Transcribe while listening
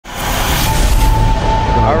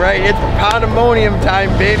right, it's Pandemonium time,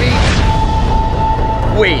 baby.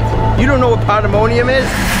 Wait, you don't know what Pandemonium is?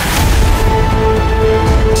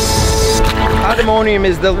 Pandemonium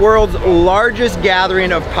is the world's largest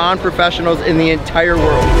gathering of pond professionals in the entire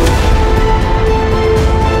world.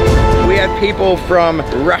 We have people from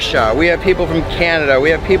Russia, we have people from Canada, we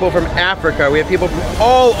have people from Africa, we have people from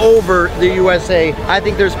all over the USA. I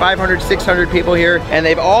think there's 500, 600 people here, and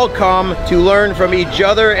they've all come to learn from each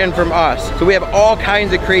other and from us. So we have all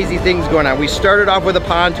kinds of crazy things going on. We started off with a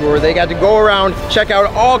pond tour. They got to go around, check out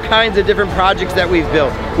all kinds of different projects that we've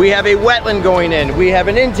built. We have a wetland going in. We have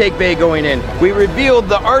an intake bay going in. We revealed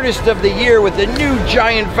the artist of the year with a new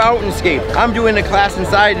giant fountainscape. I'm doing a class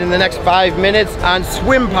inside in the next 5 minutes on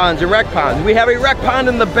swim ponds and rec ponds. We have a rec pond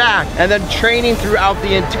in the back, and then training throughout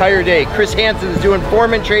the entire day. Chris Hansen is doing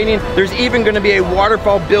foreman training. There's even gonna be a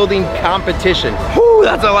waterfall building competition. Whew,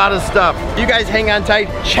 that's a lot of stuff. You guys hang on tight,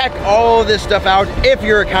 check all of this stuff out. If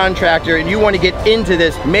you're a contractor and you wanna get into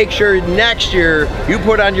this, make sure next year you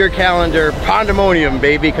put on your calendar Pandemonium,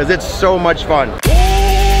 baby, because it's so much fun.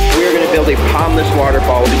 We're gonna build a pondless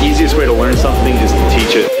waterfall. The easiest way to learn something is to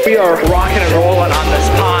teach it. We are rocking and rolling on this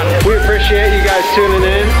pond. We appreciate you guys tuning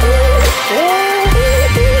in.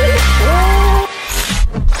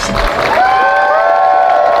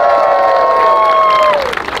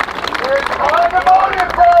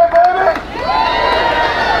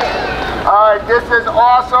 This is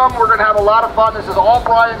awesome. We're gonna have a lot of fun. This is all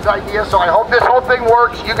Brian's idea, so I hope this whole thing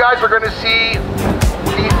works. You guys are gonna see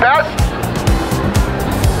the best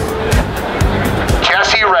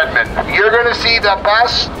Jesse Redmond. You're gonna see the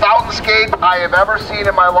best fountainscape I have ever seen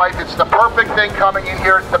in my life. It's the perfect thing coming in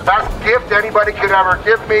here. It's the best gift anybody could ever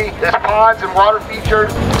give me. There's ponds and water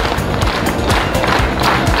features.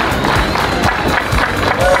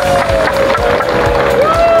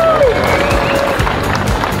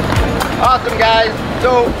 Awesome, guys.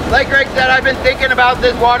 So, like Greg said, I've been thinking about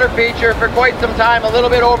this water feature for quite some time, a little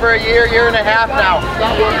bit over a year, year and a half now.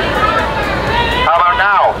 How about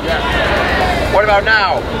now? Yes. What about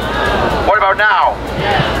now? What about now?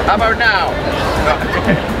 Yes. How about now?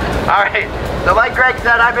 All right. So like Greg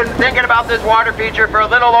said, I've been thinking about this water feature for a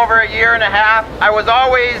little over a year and a half. I was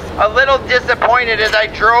always a little disappointed as I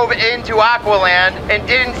drove into Aqualand and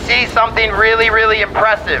didn't see something really, really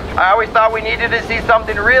impressive. I always thought we needed to see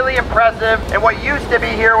something really impressive, and what used to be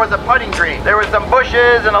here was a putting green. There was some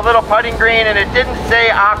bushes and a little putting green, and it didn't say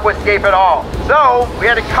Aquascape at all. So we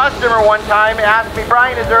had a customer one time ask me,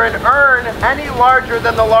 Brian, is there an urn any larger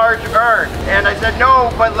than the large urn? And I said,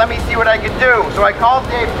 no, but let me see what I can do. So I called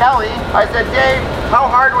Dave Kelly. I said, Dave,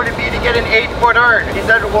 how hard would it be to get an 8-foot urn? He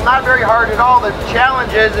said, well, not very hard at all. The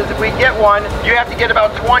challenge is if we get one, you have to get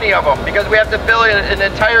about 20 of them because we have to fill an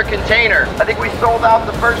entire container. I think we sold out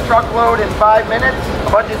the first truckload in 5 minutes.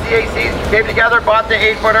 A bunch of CACs came together, bought the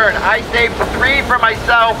 8-foot urn. I saved 3 for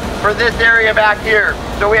myself for this area back here.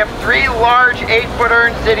 So we have 3 large 8-foot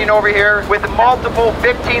urns sitting over here with multiple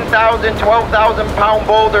 15,000, 12,000 pound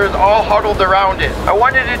boulders all huddled around it. I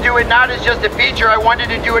wanted to do it not as just a feature, I wanted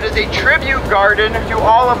to do it as a tribute garden to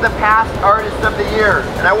all of the past artists of the year.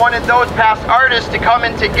 And I wanted those past artists to come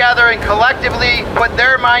in together and collectively put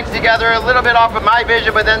their minds together a little bit off of my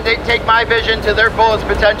vision, but then they take my vision to their fullest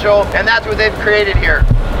potential, and that's what they've created here.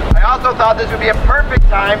 I also thought this would be a perfect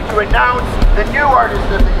time to announce the new artist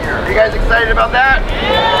of the year. Are you guys excited about that?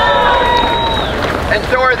 Yeah. And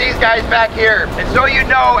so are these guys back here. And so you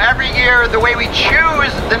know, every year the way we choose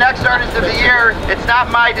the next artist of the year, it's not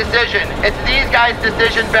my decision. It's these guys'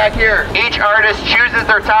 decision back here. Each artist chooses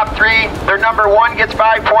their top 3. Their number 1 gets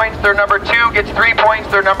 5 points. Their number 2 gets 3 points.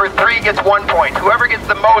 Their number 3 gets 1 point. Whoever gets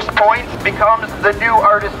the most points becomes the new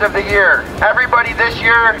artist of the year. Everybody this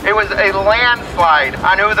year, it was a landslide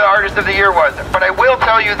on who the artist of the year was. But I will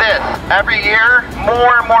tell you this, every year,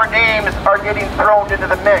 more and more names are getting thrown into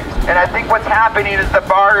the mix. And I think what's happening is the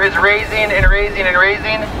bar is raising and raising and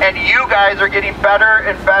raising, and you guys are getting better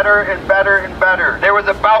and better and better and better. There was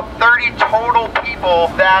about 30 total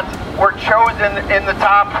people that were chosen in the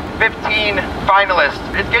top 15 finalists.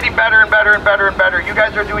 It's getting better and better and better and better. You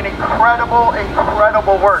guys are doing incredible,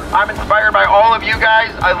 incredible work. I'm inspired by all of you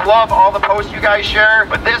guys. I love all the posts you guys share,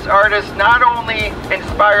 but this artist not only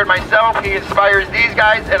inspired myself, he inspires these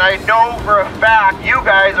guys, and I know for a fact you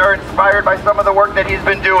guys are inspired by some of the work that he's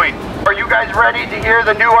been doing. Are you guys ready to hear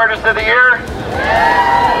the new artist of the year?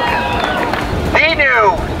 The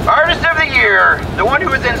new artist of the year, the one who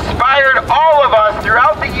has inspired all of us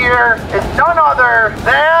throughout the year, is none other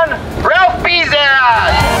than Ralph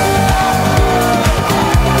Bezat.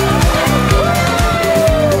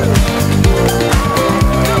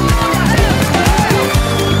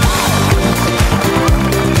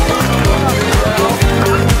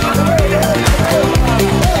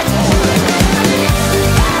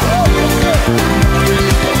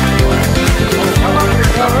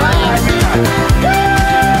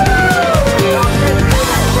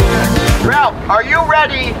 Are you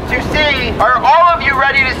ready to see, are all of you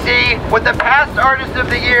ready to see what the past Artists of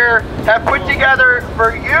the Year have put together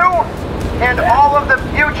for you and all of the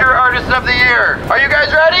future Artists of the Year? Are you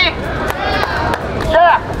guys ready?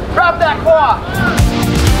 Jack, drop that claw.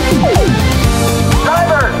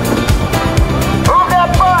 Driver, move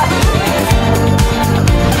that butt.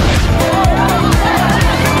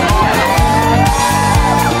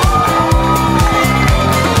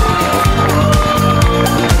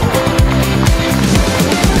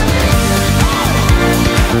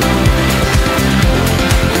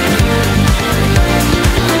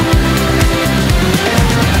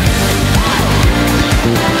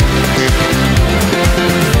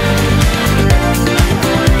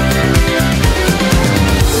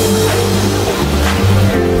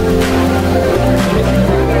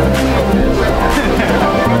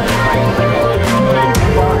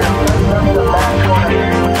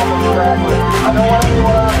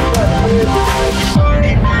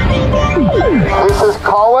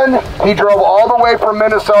 He drove all the way from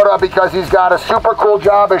Minnesota because he's got a super cool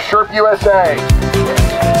job at Sherp USA.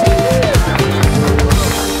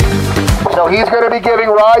 So he's going to be giving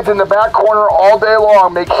rides in the back corner all day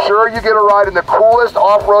long. Make sure you get a ride in the coolest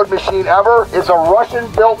off-road machine ever. It's a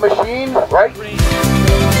Russian-built machine, right?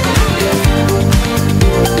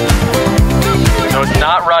 So it's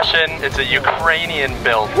not Russian, it's a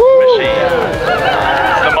Ukrainian-built machine.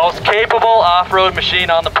 It's the most capable off-road machine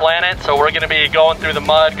on the planet, so we're gonna be going through the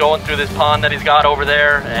mud, going through this pond that he's got over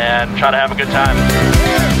there, and try to have a good time.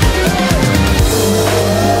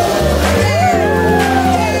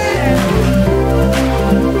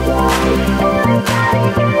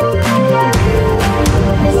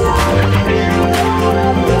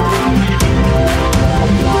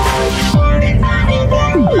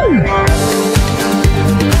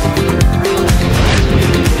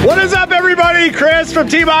 What is up, everybody? Chris from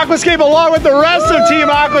Team Aquascape along with the rest of Team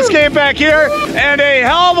Aquascape back here, and a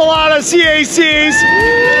hell of a lot of CACs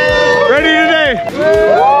ready today.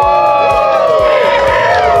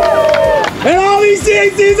 And all these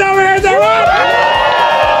CACs over here, they're up!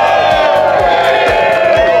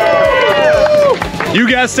 You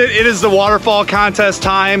guessed it, it is the waterfall contest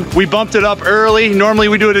time. We bumped it up early. Normally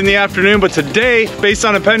we do it in the afternoon, but today, based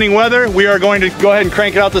on impending weather, we are going to go ahead and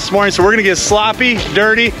crank it out this morning. So we're gonna get sloppy,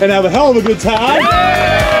 dirty, and have a hell of a good time.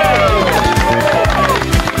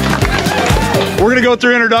 We're gonna go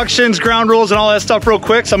through introductions, ground rules, and all that stuff real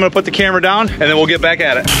quick. So I'm gonna put the camera down and then we'll get back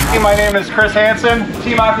at it. My name is Chris Hansen,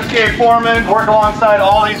 Team Aquascape Foreman. Work alongside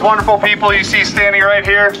all these wonderful people you see standing right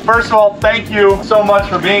here. First of all, thank you so much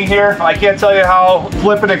for being here. I can't tell you how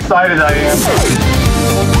flippin' excited I am.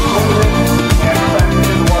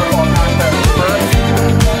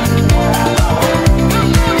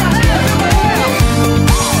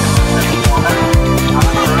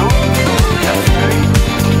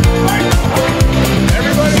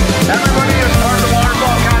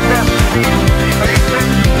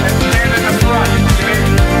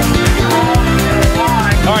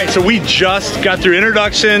 So we just got through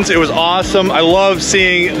introductions. It was awesome. I love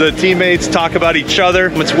seeing the teammates talk about each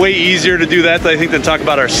other. It's way easier to do that, I think, than talk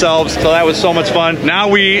about ourselves. So that was so much fun. Now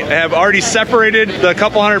we have already separated the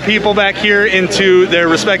couple hundred people back here into their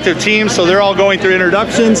respective teams. So they're all going through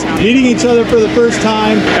introductions, meeting each other for the first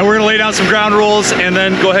time. And we're gonna lay down some ground rules and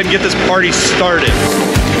then go ahead and get this party started.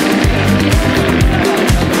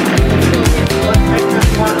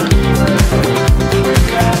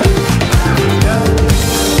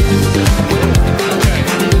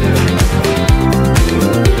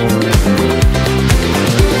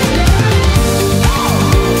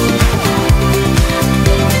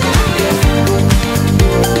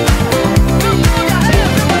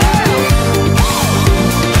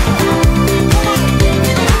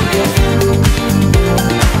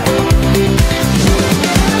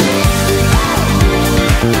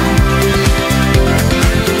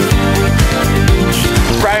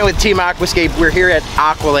 Team Aquascape, we're here at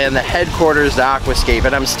Aqualand, the headquarters to Aquascape,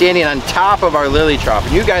 and I'm standing on top of our lily trough.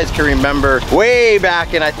 And you guys can remember way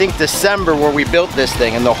back in, I think, December, where we built this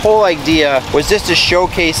thing, and the whole idea was just to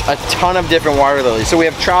showcase a ton of different water lilies. So we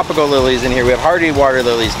have tropical lilies in here, we have hardy water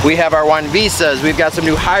lilies, we have our Juan Visas, we've got some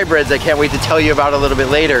new hybrids I can't wait to tell you about a little bit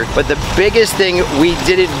later. But the biggest thing we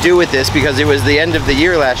didn't do with this, because it was the end of the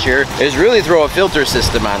year last year, is really throw a filter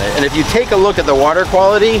system on it. And if you take a look at the water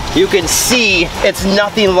quality, you can see it's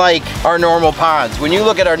nothing like like our normal ponds. When you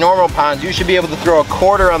look at our normal ponds, you should be able to throw a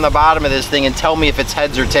quarter on the bottom of this thing and tell me if it's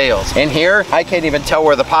heads or tails. And here, I can't even tell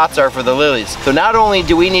where the pots are for the lilies. So not only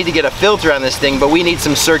do we need to get a filter on this thing, but we need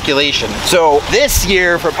some circulation. So this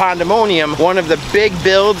year for Pondemonium, one of the big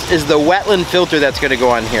builds is the wetland filter that's gonna go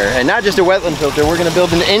on here. And not just a wetland filter, we're gonna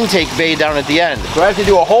build an intake bay down at the end. So I have to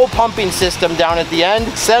do a whole pumping system down at the end,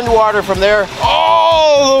 send water from there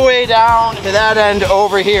all the way down to that end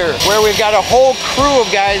over here, where we've got a whole crew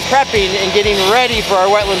of guys prepping and getting ready for our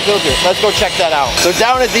wetland filter. Let's go check that out. So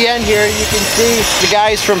down at the end here, you can see the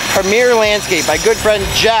guys from Premier Landscape. My good friend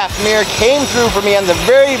Jeff Mir came through for me on the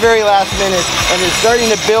very, very last minute and is starting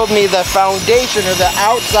to build me the foundation or the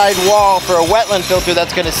outside wall for a wetland filter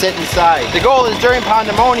that's gonna sit inside. The goal is during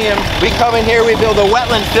Pondemonium, we come in here, we build a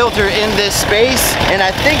wetland filter in this space, and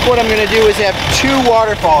I think what I'm gonna do is have two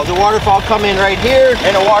waterfalls. A waterfall come in right here,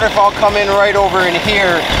 and a waterfall come in right over in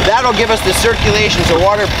here. That'll give us the circulation, so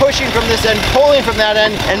water pushing from this end, pulling from that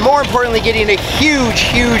end, and more importantly, getting a huge,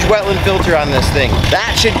 huge wetland filter on this thing.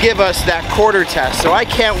 That should give us that quarter test. So I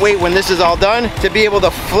can't wait when this is all done to be able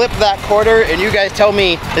to flip that quarter, and you guys tell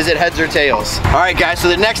me, is it heads or tails? All right, guys, so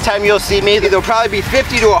the next time you'll see me, there'll probably be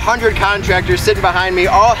 50 to 100 contractors sitting behind me,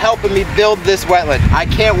 all helping me build this wetland. I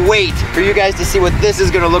can't wait for you guys to see what this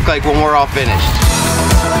is gonna look like when we're all finished.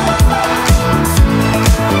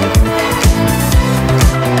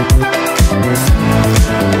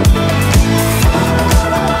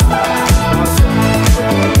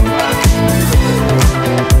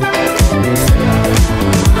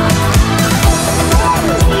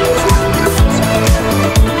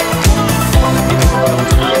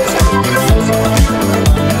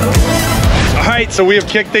 So we have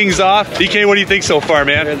kicked things off. DK, what do you think so far,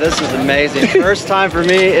 man? This is amazing. First time for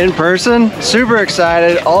me in person. Super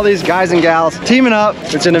excited. All these guys and gals teaming up.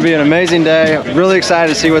 It's going to be an amazing day. Really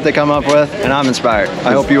excited to see what they come up with, and I'm inspired.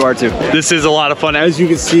 I hope you are too. This is a lot of fun. As you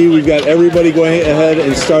can see, we've got everybody going ahead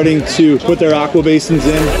and starting to put their aqua basins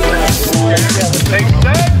in.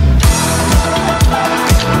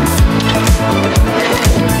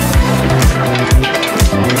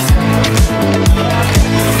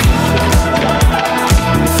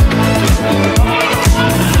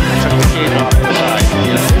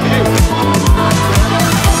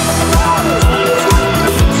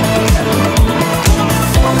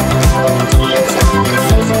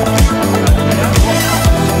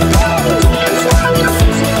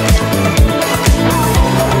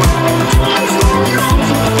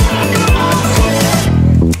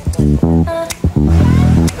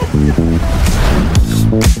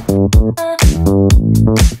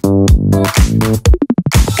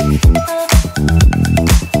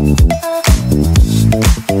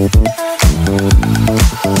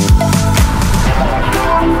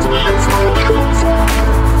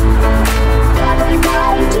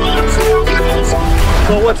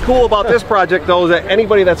 What's cool about this project though is that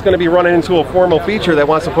anybody that's going to be running into a formal feature that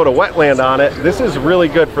wants to put a wetland on it, this is really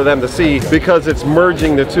good for them to see because it's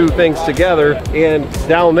merging the two things together, and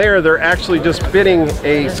down there they're actually just fitting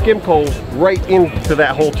a skim coat right into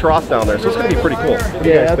that whole trough down there, so it's going to be pretty cool.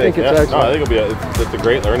 Yeah, I think it's excellent. No, I think it's a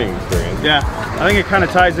great learning experience. Yeah, I think it kind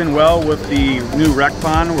of ties in well with the new rec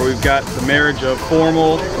pond where we've got the marriage of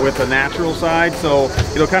formal with the natural side, so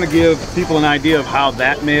it'll kind of give people an idea of how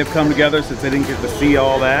that may have come together since they didn't get to see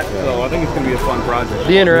all that. So I think it's going to be a fun project.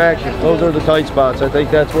 The interaction, those are the tight spots. I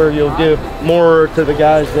think that's where you'll give more to the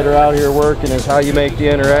guys that are out here working, is how you make the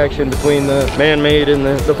interaction between the man-made and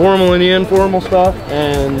the formal and the informal stuff,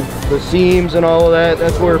 and the seams and all of that.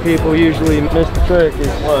 That's where people usually miss the trick.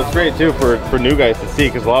 Well, it's great too for new guys to see,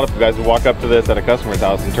 because a lot of guys will walk up to this at a customer's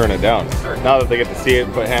house and turn it down. Now that they get to see it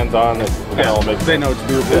and put hands on, they know what to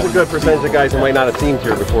do. There's a good percentage of guys that might not have seen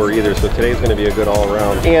here before either, so today's going to be a good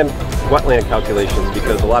all-around. And wetland calculations,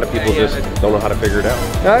 because a lot of people just don't know how to figure it out.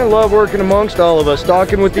 I love working amongst all of us,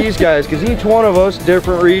 talking with these guys, because each one of us,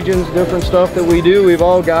 different regions, different stuff that we do, we've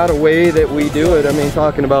all got a way that we do it. I mean,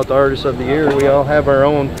 talking about the Artists of the Year, we all have our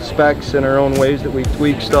own specs and our own ways that we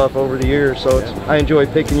tweak stuff over the years, so I enjoy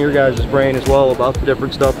picking your guys' brain as well about the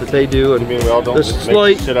different stuff that they do, and we all don't just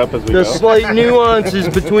make shit up as we go. Slight nuances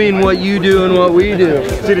between what you do and what we do.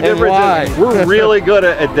 See, the difference is we're really good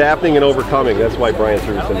at adapting and overcoming. That's why Brian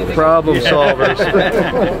threw us into this. Problem solvers.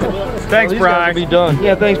 Thanks, Brian. Be done.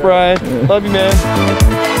 Yeah, thanks, Brian. Love you,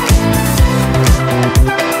 man.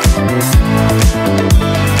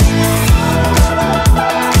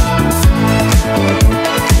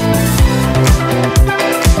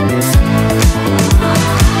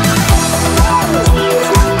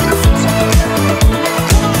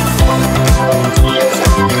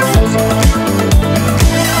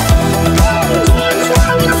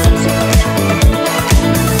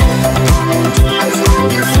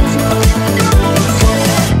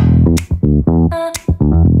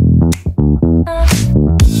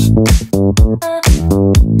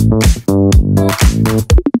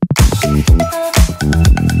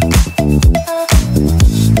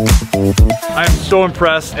 so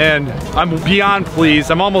impressed, and I'm beyond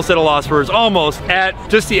pleased. I'm almost at a loss for words, almost, at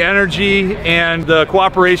just the energy and the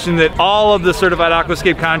cooperation that all of the certified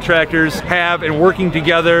aquascape contractors have in working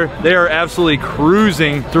together. They are absolutely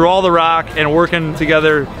cruising through all the rock and working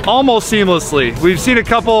together almost seamlessly. We've seen a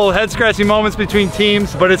couple head-scratching moments between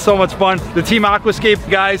teams, but it's so much fun. The TEAM Aquascape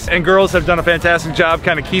guys and girls have done a fantastic job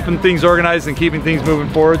kind of keeping things organized and keeping things moving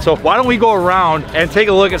forward. So why don't we go around and take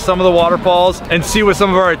a look at some of the waterfalls and see what some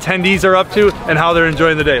of our attendees are up to and how they're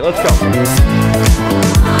enjoying the day. Let's go.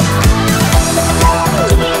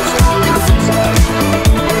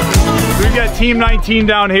 We got Team 19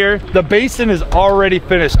 down here. The basin is already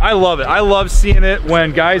finished. I love it. I love seeing it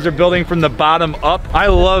when guys are building from the bottom up. I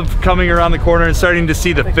love coming around the corner and starting to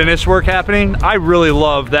see the finish work happening. I really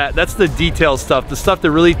love that. That's the detail stuff, the stuff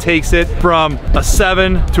that really takes it from a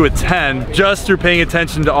 7 to a 10 just through paying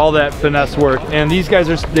attention to all that finesse work. And these guys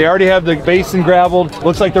they already have the basin gravelled.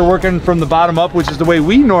 Looks like they're working from the bottom up, which is the way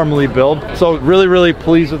we normally build. So really, really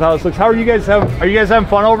pleased with how this looks. How are you guys having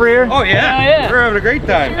fun over here? Oh yeah. We're having a great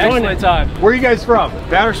time. Excellent time. Where are you guys from?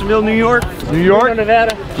 Pattersonville, New York. New York? Reno,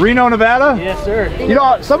 Nevada. Reno, Nevada? Yes, sir. You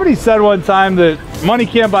know, somebody said one time that money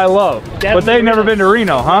can't buy love, but they've never been to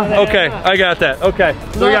Reno, huh? Okay, I got that. Okay,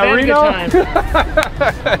 so we got Reno.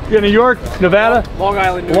 You're New York, Nevada? Long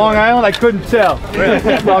Island, New Long York. Island? I couldn't tell.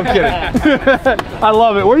 No, I'm kidding. I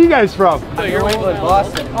love it. Where are you guys from? New England,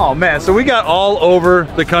 Boston. Oh man, so we got all over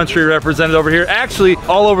the country represented over here. Actually,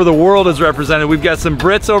 all over the world is represented. We've got some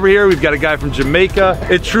Brits over here. We've got a guy from Jamaica.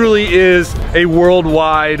 It truly is a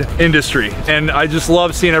worldwide industry, and I just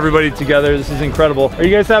love seeing everybody together. This is incredible. Are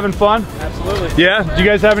you guys having fun? Absolutely. Yeah? Do you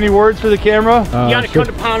guys have any words for the camera? You gotta come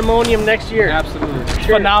to Pandemonium next year. Absolutely.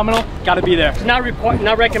 Sure. Phenomenal. Gotta be there. It's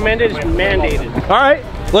not recommended, it's mandated. All right,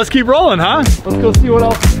 let's keep rolling, huh? Let's go see what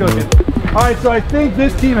else is cooking. All right, so I think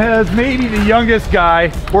this team has maybe the youngest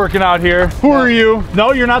guy working out here. Who are you?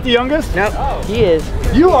 No, you're not the youngest? Nope, he is.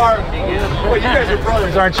 You are? Well, you guys are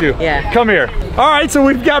brothers, aren't you? Yeah. Come here. All right, so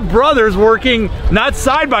we've got brothers working not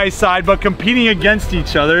side by side, but competing against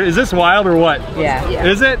each other. Is this wild or what? Yeah.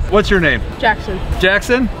 Is it? What's your name? Jackson.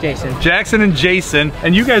 Jackson? Jason. Jackson and Jason.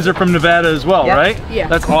 And you guys are from Nevada as well, Yep. right? Yeah.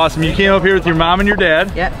 That's awesome. You came up here with your mom and your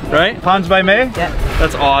dad. Yep. Right? Ponds by May? Yep.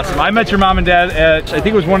 That's awesome. I met your mom and dad at, I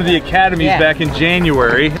think it was one of the academies back in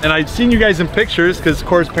January. And I've seen you guys in pictures because of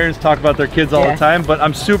course parents talk about their kids all the time, but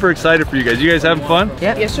I'm super excited for you guys. You guys having fun?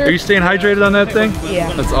 Yep. Yes, sir. Are you staying hydrated on that thing?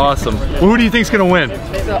 Yeah. That's awesome. Well, who do you think's gonna win?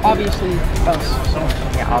 So obviously us. So,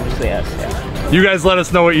 yeah, obviously us. Yeah. You guys let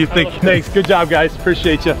us know what you think. Thanks. Good job, guys.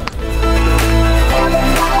 Appreciate you.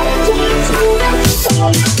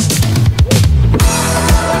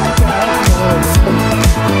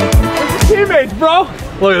 Teammates, bro.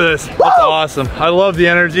 Look at this. That's awesome. I love the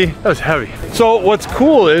energy. That was heavy. So what's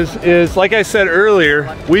cool is like I said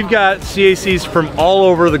earlier, we've got CACs from all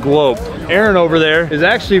over the globe. Aaron over there is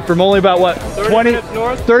actually from only about what,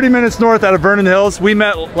 30 minutes north out of Vernon Hills. We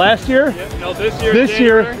met last year? Yep, no, this year. This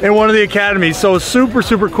year in one of the academies. So super,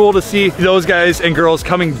 super cool to see those guys and girls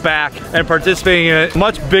coming back and participating in a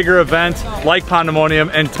much bigger event like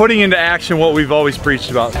Pandemonium and putting into action what we've always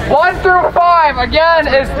preached about. 1 through 5, again,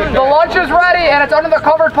 is the lunch is ready and it's under the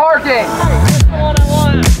covered parking.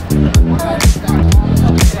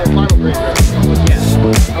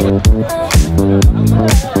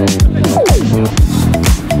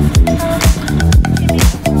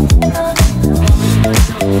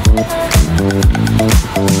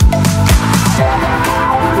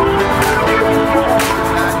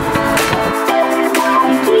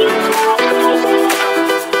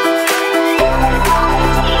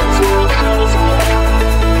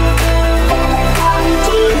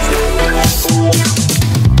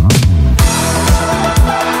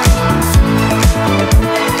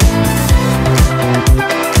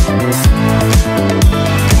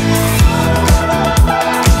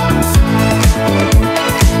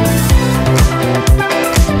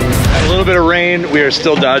 We are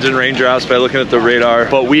still dodging raindrops by looking at the radar,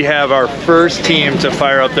 but we have our first team to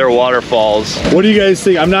fire up their waterfalls. What do you guys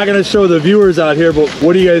think? I'm not going to show the viewers out here, but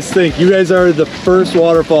what do you guys think? You guys are the first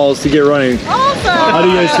waterfalls to get running. Awesome! How do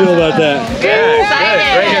you guys feel about that? Good.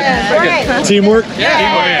 Teamwork?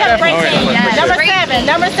 Yeah.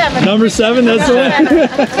 Number 7. Number 7, that's the one?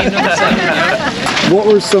 What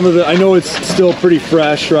were some of the, I know it's still pretty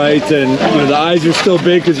fresh, right? And you know, the eyes are still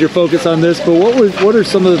big because you're focused on this, but what are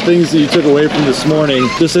some of the things that you took away from this morning,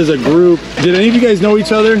 just as a group? Did any of you guys know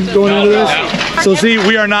each other going into this? So see,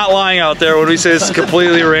 we are not lying out there when we say this is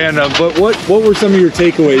completely random. But what were some of your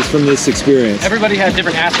takeaways from this experience? Everybody had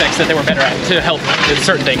different aspects that they were better at to help with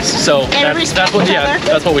certain things. So that's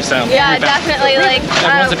what we found. Yeah, definitely. Like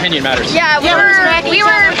everyone's opinion matters. Yeah, we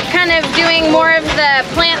were kind of doing more of the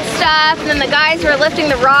plant stuff, and then the guys were lifting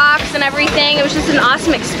the rocks and everything. It was just an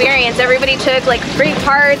awesome experience. Everybody took like great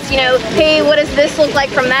parts. You know, hey, what does this look like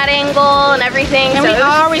from that angle and everything. And so we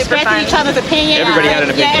all respected each other's opinion. Everybody had an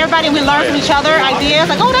opinion. Yeah, everybody, we learned from each other ideas.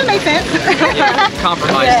 Like, oh, that makes sense.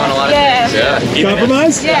 Compromised on a lot of things. Yeah.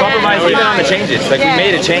 Compromise? Yeah. Compromised even on the changes. Like we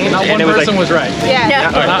made a change, not one person was right.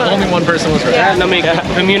 Not only one person was right. I mean,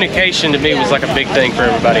 communication to me was like a big thing for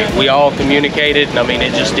everybody. We all communicated, and I mean,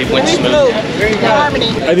 it went smooth.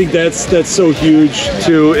 I think that's so huge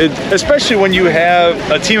too, especially when you have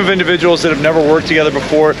a team of individuals that have never worked together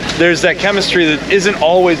before. There's that chemistry that isn't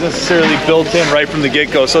always necessarily built in right from the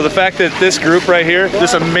get-go. So the fact that this group right here,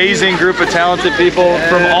 this amazing group of talented people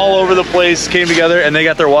from all over the place came together and they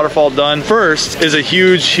got their waterfall done first is a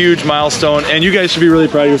huge milestone, and you guys should be really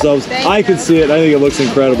proud of yourselves. I can see it. I think it looks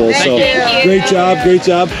incredible. So great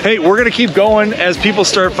job. Hey, we're gonna keep going as people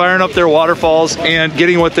start firing up their waterfalls and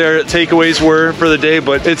getting what their takeaways were for the day,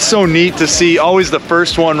 but it's so neat to see always the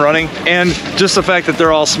first one running, and just the fact that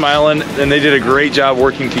they're all smiling and they did a great job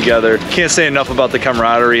working together. Can't say enough about the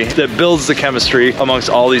camaraderie that builds the chemistry amongst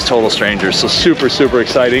all these total strangers. So super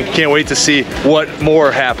exciting. Can't wait to see what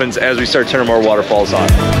more happens as we start turning more waterfalls on.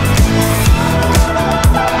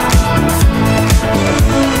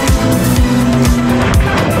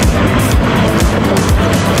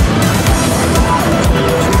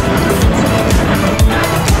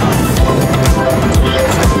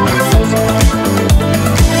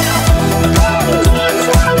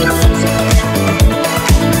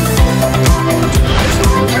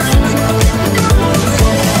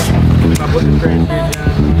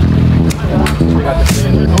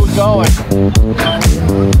 Who's going?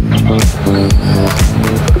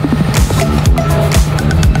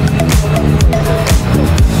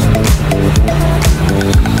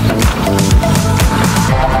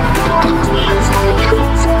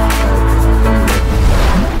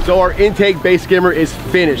 So our intake base skimmer is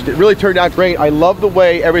finished. It really turned out great. I love the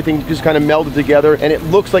way everything just kind of melded together, and it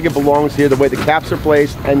looks like it belongs here, the way the caps are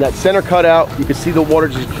placed and that center cutout. You can see the water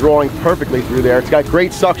just drawing perfectly through there. It's got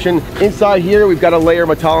great suction. Inside here, we've got a layer of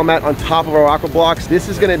metalamat on top of our aqua blocks. This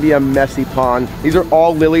is gonna be a messy pond. These are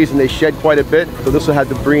all lilies and they shed quite a bit, so this will have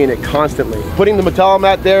debris in it constantly. Putting the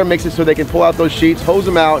metalamat there makes it so they can pull out those sheets, hose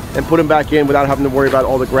them out, and put them back in without having to worry about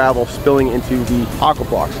all the gravel spilling into the aqua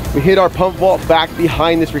blocks. We hit our pump vault back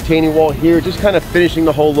behind this retaining wall here, just kind of finishing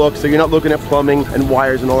the whole look, so you're not looking at plumbing and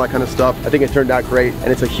wires and all that kind of stuff. I think it turned out great, and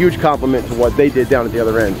it's a huge compliment to what they did down at the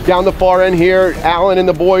other end. Down the far end here, Alan and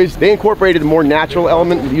the boys, they incorporated a more natural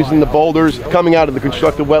element with using the boulders coming out of the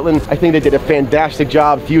constructed wetland. I think they did a fantastic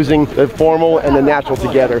job fusing the formal and the natural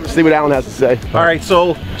together. Let's see what Alan has to say. All right,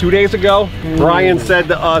 so 2 days ago, Brian said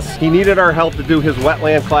to us he needed our help to do his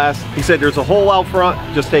wetland class. He said there's a hole out front,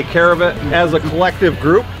 just take care of it. As a collective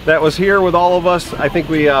group that was here with all of us, I think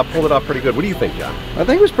we pulled it off pretty good. What do you think, John? I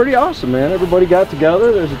think it was pretty awesome, man. Everybody got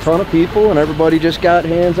together. There's a ton of people, and everybody just got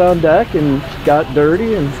hands on deck and got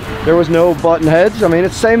dirty, and there was no button heads. I mean,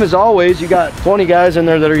 it's the same as always. You got 20 guys in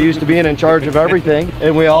there that are used to being in charge of everything,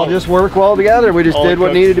 and we all just work well together. We just did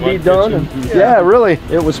what needed to be done. And yeah, really,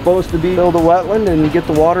 it was supposed to be build a wetland and get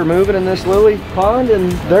the water moving in this lily pond,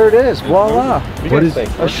 and there it is. Voila. What is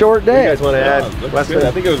a short day. You guys want to add?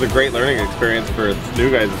 I think it was a great learning experience for new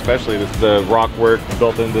guys, especially the rock work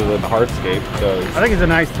built into the hardscape. So I think it's a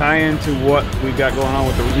nice tie-in to what we've got going on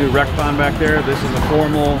with the new rec pond back there. This is a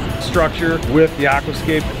formal structure with the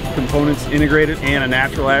Aquascape components integrated and a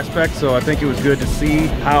natural aspect, so I think it was good to see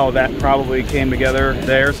how that probably came together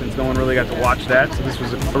there, since no one really got to watch that. So this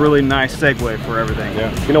was a really nice segue for everything.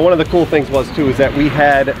 Yeah. You know, one of the cool things was too is that we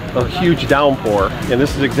had a huge downpour, and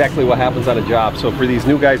this is exactly what happens on a job. So for these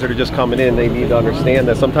new guys that are just coming in, they need to understand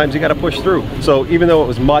that sometimes you got to push through. So even though it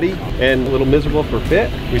was muddy and a little miserable for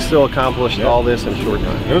fit, we still accomplished all this in a short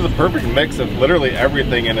time. It was a perfect mix of literally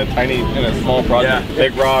everything in a small project. Yeah.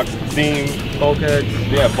 Big rocks, seam, bulkheads.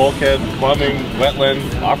 Yeah, bulkhead, plumbing,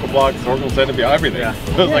 wetland, aqua blocks, snorkel centipede, everything. Yeah.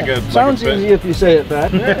 It was like a sounds easy if you say it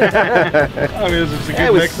fast. I mean, it was just a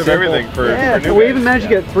good mix of everything for new guys. We even managed to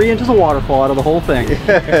get 3 inches of waterfall out of the whole thing.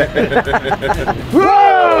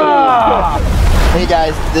 Hey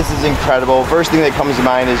guys, this is incredible. First thing that comes to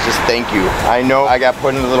mind is just thank you. I know I got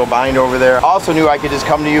put in a little bind over there. Also knew I could just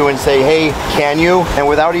come to you and say, hey, can you? And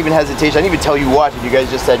without even hesitation, I didn't even tell you what, and you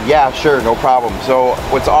guys just said, yeah, sure, no problem. So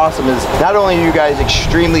what's awesome is not only are you guys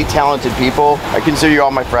extremely talented people, I consider you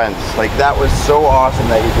all my friends. Like, that was so awesome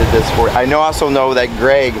that you did this for. I also know that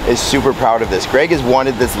Greg is super proud of this. Greg has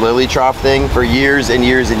wanted this lily trough thing for years and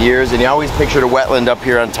years and years, and he always pictured a wetland up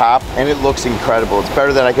here on top, and it looks incredible. It's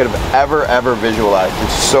better than I could have ever visualized.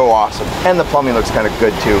 It's so awesome. And the plumbing looks kind of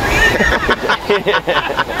good too.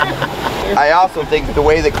 I also think the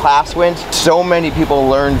way the class went, so many people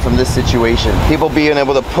learned from this situation. People being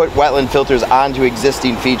able to put wetland filters onto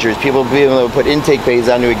existing features, people being able to put intake bays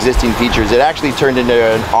onto existing features. It actually turned into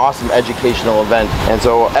an awesome educational event. And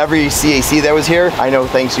so every CAC that was here, I know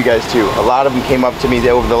thanks you guys too. A lot of them came up to me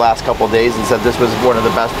over the last couple of days and said this was one of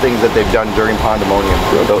the best things that they've done during Pondemonium.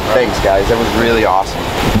 So thanks guys, that was really awesome.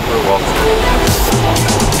 You're welcome.